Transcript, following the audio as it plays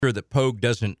sure that Pogue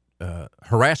doesn't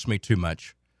harass me too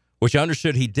much, which I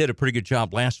understood he did a pretty good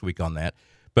job last week on that.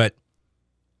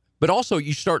 But also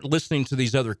you start listening to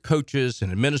these other coaches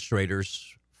and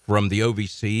administrators from the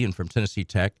OVC and from Tennessee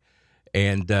Tech,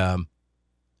 and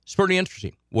it's pretty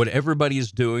interesting what everybody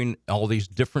is doing, all these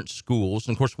different schools.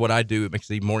 And, of course, what I do, it makes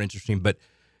it even more interesting. But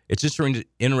it's just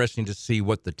interesting to see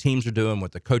what the teams are doing,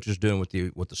 what the coaches are doing,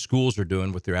 what the schools are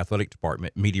doing with their athletic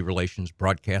department, media relations,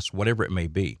 broadcasts, whatever it may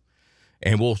be.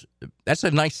 And that's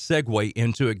a nice segue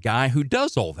into a guy who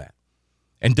does all that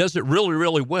and does it really,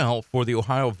 really well for the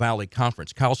Ohio Valley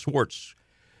Conference. Kyle Schwartz,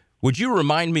 would you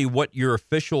remind me what your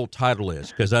official title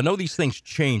is? Because I know these things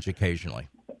change occasionally.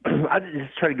 I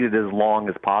just try to get it as long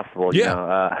as possible.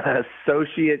 Yeah.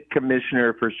 Associate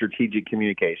Commissioner for Strategic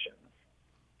Communications.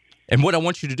 And what I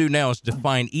want you to do now is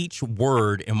define each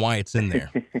word and why it's in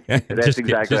there. That's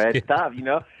exactly right. It's tough,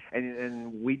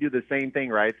 and we do the same thing,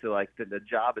 right? So, like, the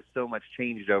job has so much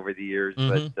changed over the years.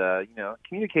 Mm-hmm. But,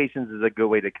 communications is a good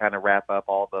way to kind of wrap up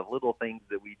all the little things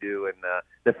that we do and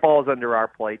that falls under our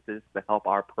plate to help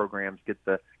our programs get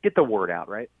the word out,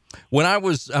 right? When I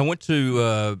went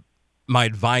to my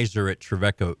advisor at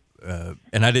Trevecca,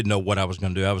 and I didn't know what I was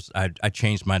going to do. I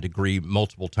changed my degree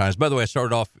multiple times. By the way, I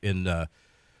started off in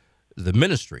the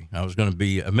ministry. I was going to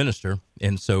be a minister,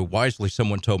 and so wisely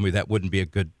someone told me that wouldn't be a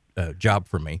good job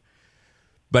for me.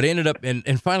 But I ended up,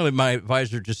 and finally my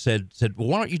advisor just said, well,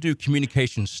 why don't you do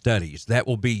communication studies? That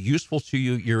will be useful to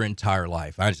you your entire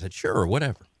life. I said, sure,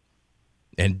 whatever,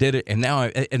 and did it. And now,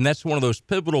 and that's one of those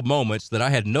pivotal moments that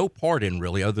I had no part in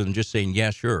really, other than just saying,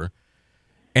 yeah, sure.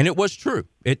 And it was true.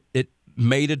 It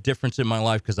made a difference in my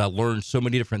life because I learned so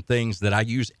many different things that I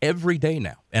use every day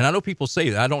now. And I know people say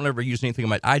that I don't ever use anything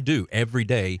I do every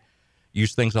day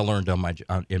use things I learned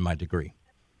in my degree.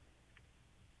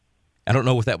 I don't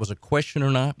know if that was a question or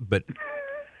not, but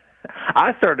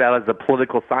I started out as a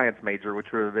political science major, which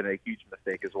would have been a huge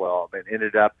mistake as well, and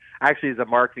ended up actually as a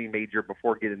marketing major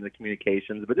before getting into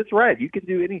communications. But it's right. You can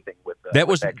do anything with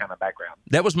that kind of background.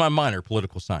 That was my minor,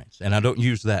 political science, and I don't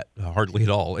use that hardly at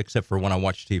all, except for when I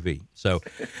watch TV. So,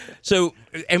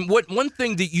 and one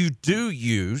thing that you do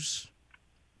use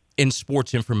in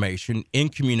sports information, in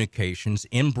communications,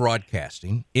 in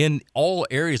broadcasting, in all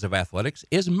areas of athletics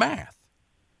is math.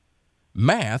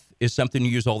 Math is something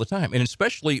you use all the time, and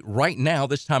especially right now,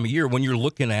 this time of year, when you're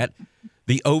looking at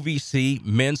the OVC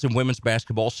men's and women's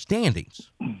basketball standings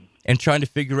and trying to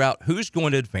figure out who's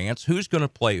going to advance, who's going to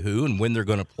play who, and when they're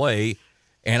going to play.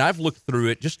 And I've looked through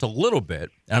it just a little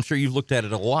bit, and I'm sure you've looked at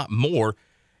it a lot more.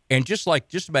 And just like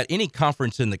just about any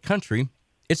conference in the country,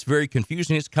 it's very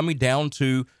confusing. It's coming down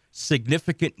to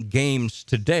significant games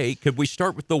today. Could we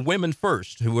start with the women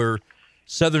first, who are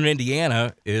Southern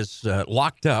Indiana is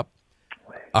locked up?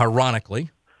 Ironically,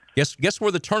 guess where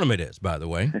the tournament is, by the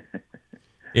way,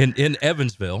 in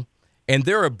Evansville, and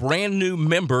they're a brand new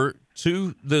member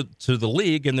to the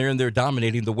league, and they're in there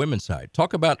dominating the women's side.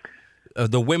 Talk about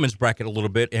the women's bracket a little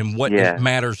bit and what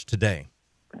matters today.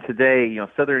 Today,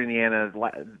 Southern Indiana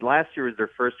last year was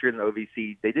their first year in the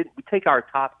OVC. We take our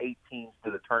top 8 teams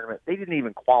to the tournament. They didn't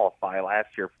even qualify last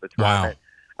year for the tournament.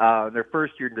 Wow. Their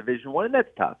first year in Division I, and that's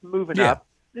tough. Moving up.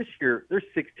 This year, they're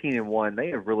 16-1.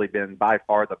 They have really been by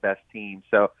far the best team.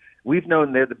 So we've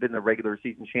known they've been the regular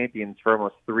season champions for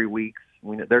almost 3 weeks.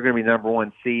 They're going to be number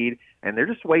 1 seed, and they're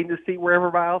just waiting to see where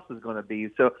everybody else is going to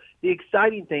be. So the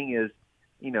exciting thing is,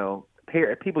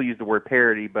 people use the word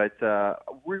parity, but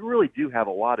we really do have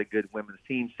a lot of good women's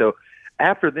teams. So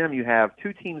after them, you have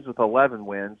 2 teams with 11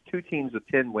 wins, 2 teams with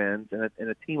 10 wins, and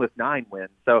a team with 9 wins.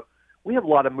 So we have a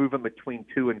lot of movement between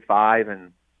 2 and 5,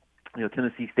 and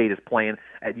Tennessee State is playing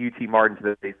at UT Martin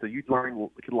today, so UT Martin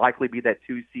could likely be that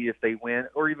 2 seed if they win,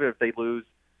 or even if they lose.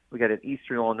 We got an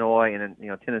Eastern Illinois and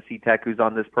Tennessee Tech, who's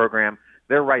on this program.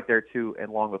 They're right there too, and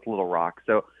along with Little Rock.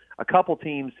 So a couple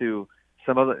teams and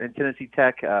Tennessee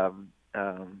Tech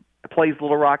plays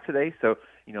Little Rock today. So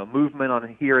movement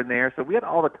on here and there. So we had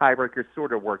all the tiebreakers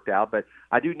sort of worked out, but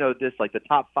I do know this: like the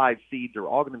top 5 seeds are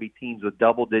all going to be teams with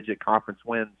double-digit conference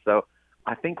wins. So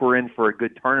I think we're in for a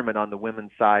good tournament on the women's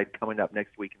side coming up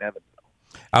next week in Evansville.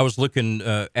 I was looking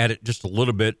at it just a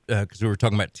little bit because we were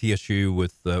talking about TSU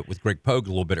with Greg Pogue a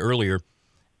little bit earlier.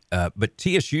 But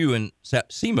TSU and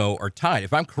SEMO are tied.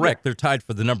 If I'm correct, they're tied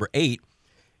for the number 8.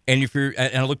 And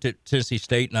I looked at Tennessee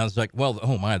State and I was like, well,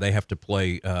 oh my, they have to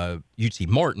play UT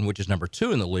Martin, which is number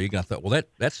 2 in the league. And I thought, well,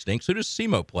 that stinks. Who does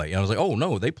SEMO play? And I was like, oh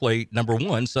no, they play number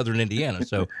 1, Southern Indiana.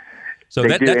 So so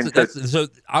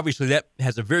obviously that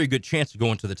has a very good chance of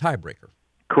going to the tiebreaker.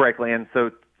 Correctly, and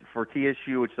so for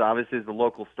TSU, which obviously is the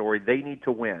local story, they need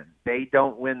to win. They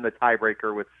don't win the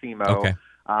tiebreaker with SEMO. Okay.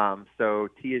 So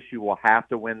TSU will have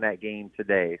to win that game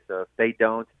today. So if they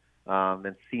don't,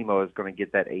 then SEMO is going to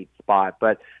get that 8th spot.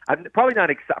 But I'm probably not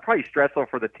probably stressful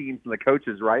for the teams and the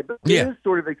coaches, right? But it is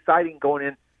sort of exciting going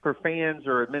in for fans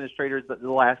or administrators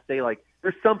the last day. Like,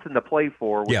 there's something to play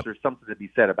for, which there's something to be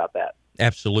said about that.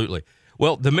 Absolutely.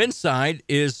 Well, the men's side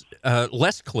is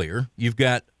less clear. You've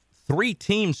got 3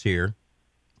 teams here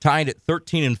tied at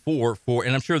 13-4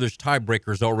 and I'm sure there's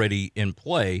tiebreakers already in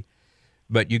play,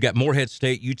 but you got Morehead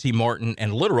State, UT Martin,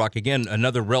 and Little Rock, again,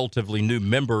 another relatively new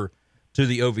member to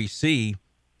the OVC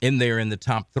in there in the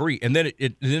top 3. And then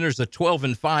then there's a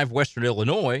 12-5 Western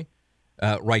Illinois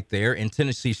right there, and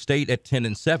Tennessee State at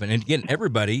 10-7. And again,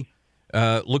 everybody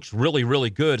looks really, really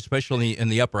good, especially in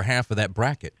the upper half of that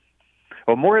bracket.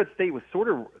 Well, Morehead State was sort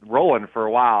of rolling for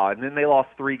a while, and then they lost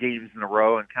 3 games in a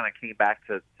row and kind of came back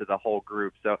to the whole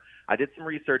group. So I did some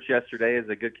research yesterday, as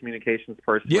a good communications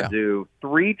person would do.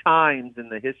 3 times in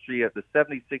the history of the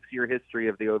 76-year history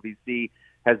of the OVC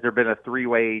has there been a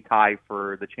 3-way tie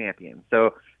for the champion.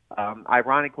 So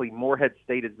ironically, Morehead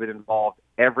State has been involved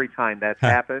every time that's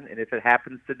happened, and if it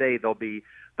happens today, they'll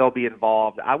be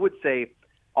involved. I would say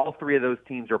all 3 of those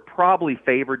teams are probably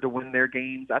favored to win their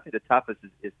games. I think the toughest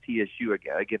is TSU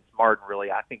against Martin, really.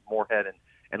 I think Morehead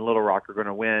and Little Rock are going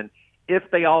to win. If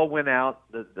they all win out,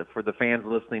 for the fans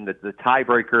listening, the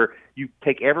tiebreaker, you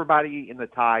take everybody in the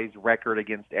tie's record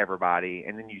against everybody,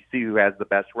 and then you see who has the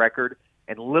best record.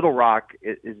 And Little Rock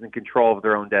is in control of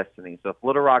their own destiny. So if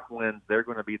Little Rock wins, they're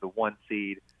going to be the 1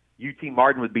 seed. UT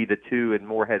Martin would be the 2, and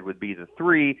Morehead would be the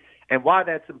 3. And why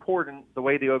that's important, the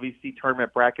way the OVC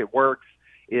tournament bracket works,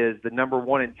 is the number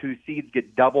 1 and 2 seeds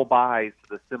get double byes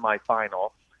to the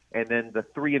semifinal, and then the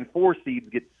 3 and 4 seeds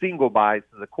get single byes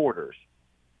to the quarters.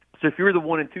 So if you're the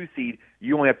 1 and 2 seed,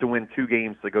 you only have to win 2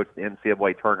 games to go to the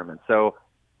NCAA tournament. So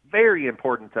very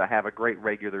important to have a great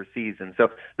regular season.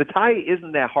 So the tie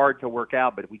isn't that hard to work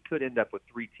out, but we could end up with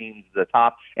 3 teams at the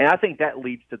top. And I think that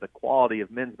leads to the quality of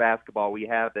men's basketball we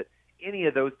have, that any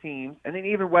of those teams, and then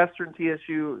even Western,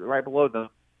 TSU right below them,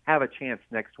 have a chance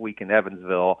next week in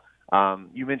Evansville.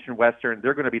 You mentioned Western.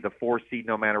 They're going to be the 4 seed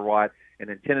no matter what. And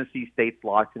then Tennessee State's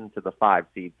locked into the 5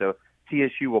 seed. So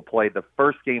TSU will play the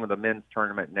first game of the men's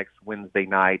tournament next Wednesday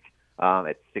night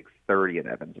at 6:30 in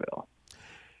Evansville.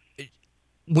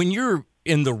 When you're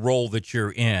in the role that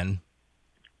you're in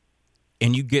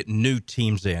and you get new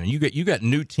teams in, you got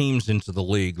new teams into the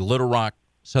league, Little Rock,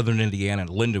 Southern Indiana,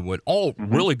 and Lindenwood, all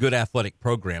really good athletic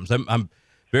programs. I'm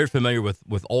very familiar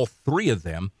with all 3 of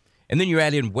them. And then you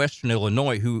add in Western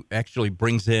Illinois, who actually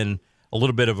brings in a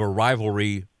little bit of a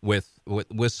rivalry with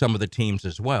some of the teams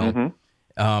as well.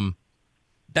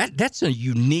 That's a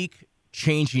unique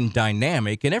changing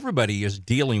dynamic, and everybody is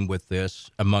dealing with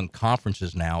this among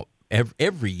conferences now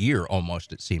every year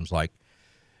almost, it seems like,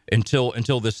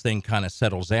 until this thing kind of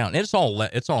settles down. And it's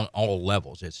on all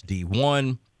levels. It's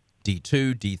D1,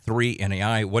 D2, D3,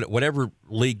 NAI, whatever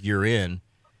league you're in,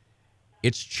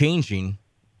 it's changing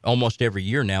almost every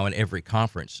year now in every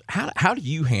conference. How do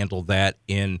you handle that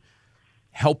in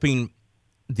helping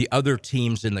the other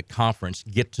teams in the conference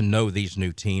get to know these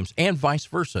new teams, and vice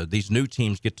versa? These new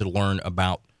teams get to learn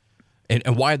about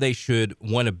and why they should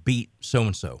want to beat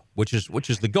so-and-so, which is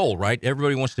the goal, right?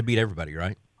 Everybody wants to beat everybody,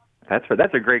 right?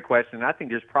 That's a great question. I think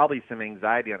there's probably some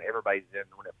anxiety on everybody's end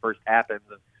when it first happens,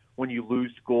 and when you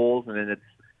lose schools, and then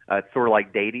it's sort of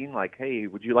like dating, like, hey,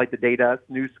 would you like to date us,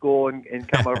 new school, and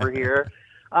come over here?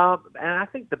 And I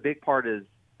think the big part is,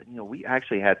 we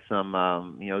actually had some,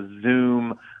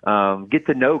 Zoom get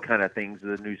to know kind of things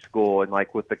of the new school, and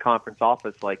like with the conference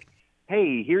office, like,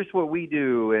 hey, here's what we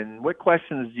do, and what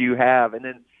questions do you have? And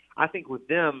then I think with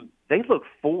them, they look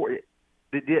forward.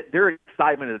 Their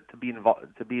excitement to be involved,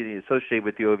 to be associated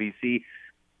with the OVC.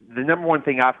 The number one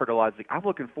thing I've heard a lot is, like, I'm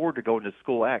looking forward to going to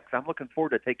school X. I'm looking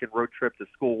forward to taking a road trip to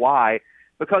school Y,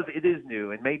 because it is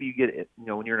new, and maybe you get,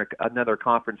 when you're in another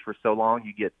conference for so long,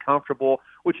 you get comfortable,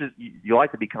 which is, you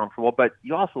like to be comfortable, but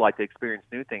you also like to experience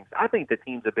new things. I think the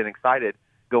teams have been excited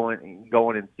going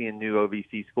and seeing new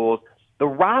OVC schools. The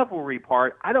rivalry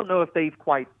part, I don't know if they've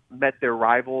quite met their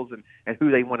rivals and who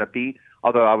they want to beat,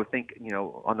 although I would think,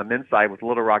 on the men's side, with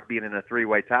Little Rock being in a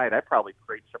 3-way tie, that probably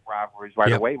creates some rivalries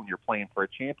right away when you're playing for a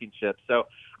championship. So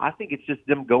I think it's just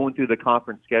them going through the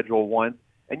conference schedule once.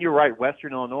 And you're right,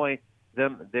 Western Illinois,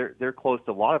 they're close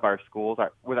to a lot of our schools.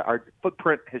 Our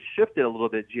footprint has shifted a little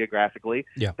bit geographically.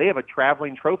 Yeah. They have a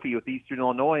traveling trophy with Eastern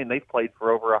Illinois, and they've played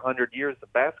for over 100 years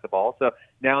of basketball. So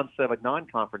now, instead of a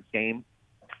non-conference game,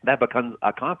 that becomes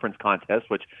a conference contest,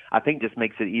 which I think just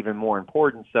makes it even more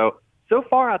important. So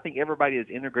far, I think everybody is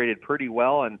integrated pretty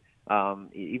well, and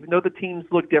Even though the teams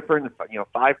look different,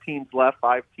 5 teams left,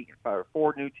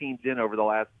 4 new teams in over the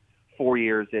last 4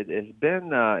 years. It has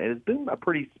been a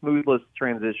pretty smoothless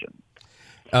transition.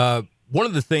 One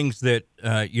of the things that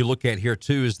you look at here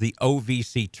too is the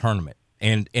OVC tournament,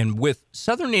 and with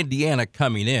Southern Indiana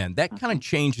coming in, that kind of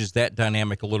changes that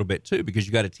dynamic a little bit too, because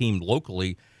you got a team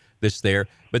locally that's there.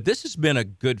 But this has been a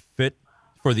good fit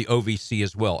for the OVC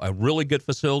as well. A really good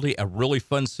facility, a really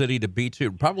fun city to be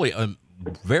to. Probably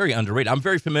very underrated. I'm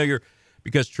very familiar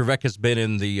because Trevecca's been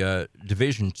in the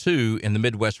Division II in the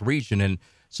Midwest region, and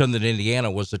Southern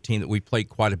Indiana was a team that we played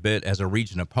quite a bit as a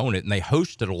region opponent, and they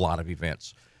hosted a lot of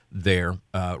events there,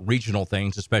 regional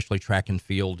things, especially track and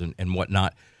field and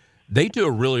whatnot. They do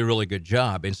a really, really good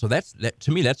job. And so that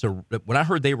to me, when I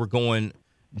heard they were going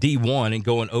D1 and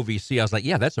going OVC, I was like,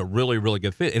 yeah, that's a really, really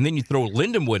good fit. And then you throw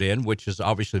Lindenwood in, which is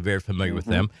obviously very familiar with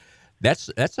them. That's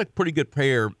a pretty good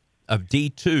pair of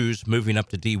D2s moving up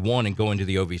to D1 and going to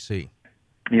the OVC.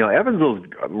 Evansville's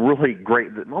really great,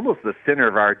 almost the center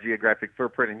of our geographic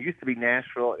footprint. And used to be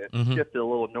Nashville. It's shifted a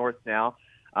little north now.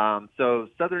 So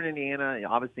Southern Indiana,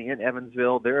 obviously in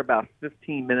Evansville, they're about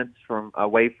 15 minutes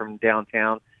away from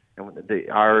downtown. And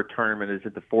our tournament is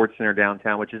at the Ford Center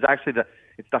downtown, which is actually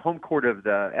it's the home court of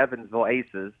the Evansville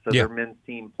Aces. So their men's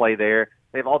team play there.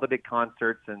 They have all the big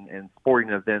concerts and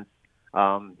sporting events.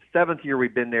 7th year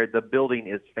we've been there. The building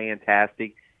is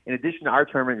fantastic. In addition to our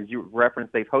tournament, as you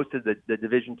referenced, they've hosted the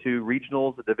Division II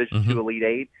regionals, the Division II Elite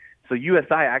Eight. So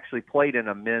USI actually played in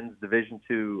a men's Division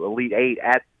II Elite Eight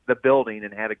at the building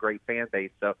and had a great fan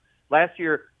base. So last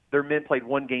year their men played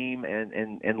one game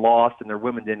and lost, and their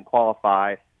women didn't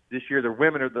qualify. This year their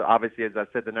women are obviously, as I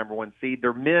said, the number 1 seed.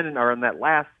 Their men are in that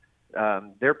last.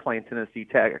 They're playing Tennessee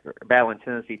Tech, battling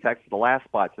Tennessee Tech for the last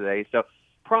spot today. So,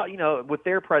 with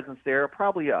their presence there,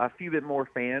 probably a few bit more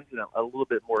fans and a little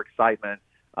bit more excitement.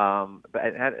 But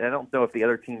I don't know if the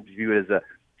other teams view it as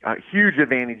a huge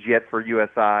advantage yet for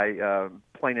USI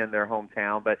playing in their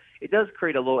hometown, but it does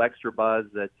create a little extra buzz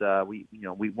that we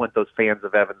want those fans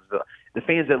of Evansville, the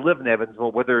fans that live in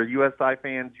Evansville, whether USI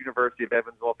fans, University of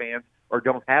Evansville fans, or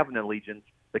don't have an allegiance,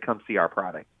 to come see our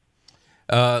product.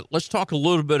 Let's talk a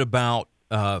little bit about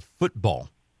football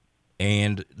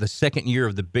and the second year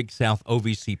of the Big South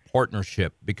OVC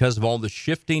partnership. Because of all the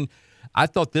shifting, I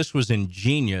thought this was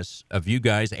ingenious of you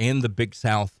guys and the Big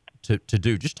South to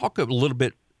do. Just talk a little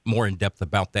bit more in depth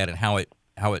about that and how it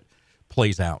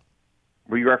plays out.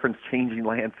 We referenced changing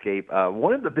landscape.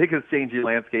 One of the biggest changing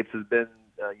landscapes has been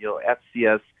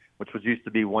FCS, which was used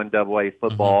to be 1AA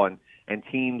football, and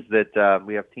teams that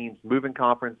we have teams moving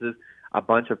conferences. A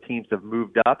bunch of teams have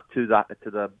moved up to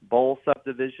the bowl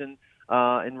subdivision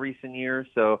in recent years.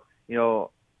 So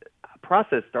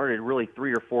process started really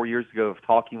 3 or 4 years ago of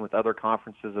talking with other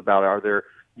conferences about are there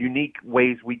unique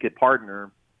ways we could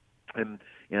partner. And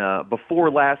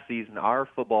before last season, our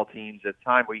football teams at the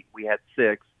time we had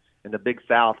 6, and the Big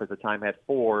South at the time had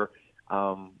 4,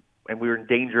 and we were in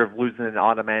danger of losing an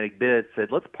automatic bid. Said,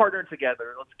 let's partner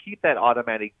together, let's keep that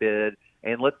automatic bid,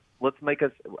 and let's make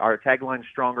our tagline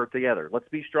stronger together. Let's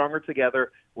be stronger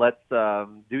together. Let's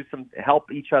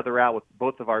help each other out with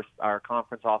both of our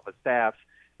conference office staffs.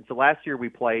 And so last year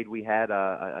we had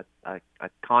a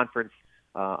conference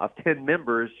of 10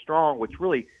 members strong, which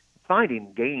really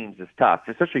finding games is tough,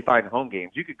 especially finding home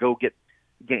games. You could go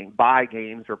buy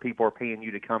games where people are paying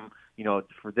you to come,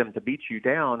 for them to beat you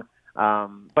down.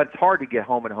 But it's hard to get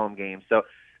home games. So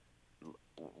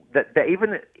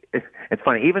it's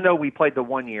funny, even though we played the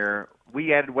 1 year,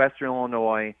 we added Western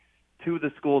Illinois, 2 of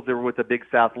the schools that were with the Big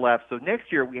South left. So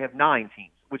next year we have 9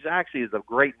 teams, which actually is a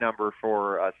great number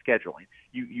for scheduling.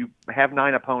 You have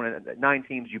 9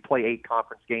 teams, you play 8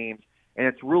 conference games, and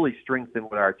it's really strengthened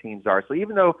what our teams are. So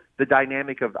even though the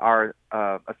dynamic of our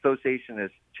association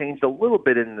has changed a little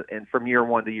bit from year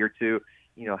 1 to year 2,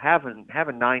 having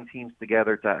 9 teams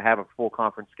together to have a full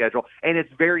conference schedule, and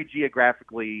it's very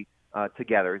geographically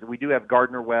together. We do have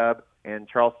Gardner-Webb and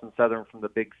Charleston Southern from the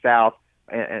Big South,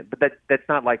 but that's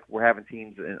not like we're having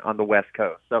teams on the West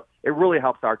Coast. So it really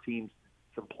helps our teams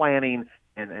some planning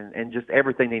and just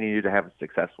everything they need to do to have a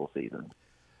successful season.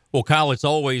 Well, Kyle, it's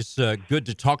always good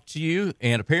to talk to you,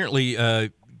 and apparently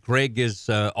Greg is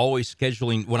always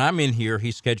scheduling. When I'm in here,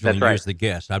 he's scheduling you as the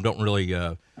guest. I don't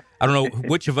know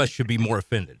which of us should be more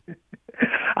offended.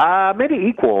 Maybe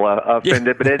equal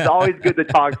offended, but it's always good to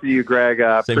talk to you, Greg.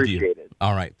 Appreciate it.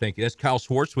 All right, thank you. That's Kyle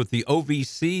Schwartz with the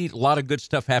OVC. A lot of good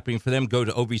stuff happening for them. Go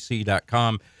to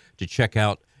ovc.com to check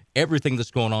out everything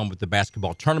that's going on with the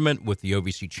basketball tournament, with the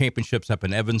OVC championships up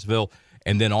in Evansville,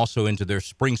 and then also into their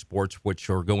spring sports, which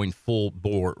are going full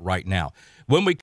bore right now. When we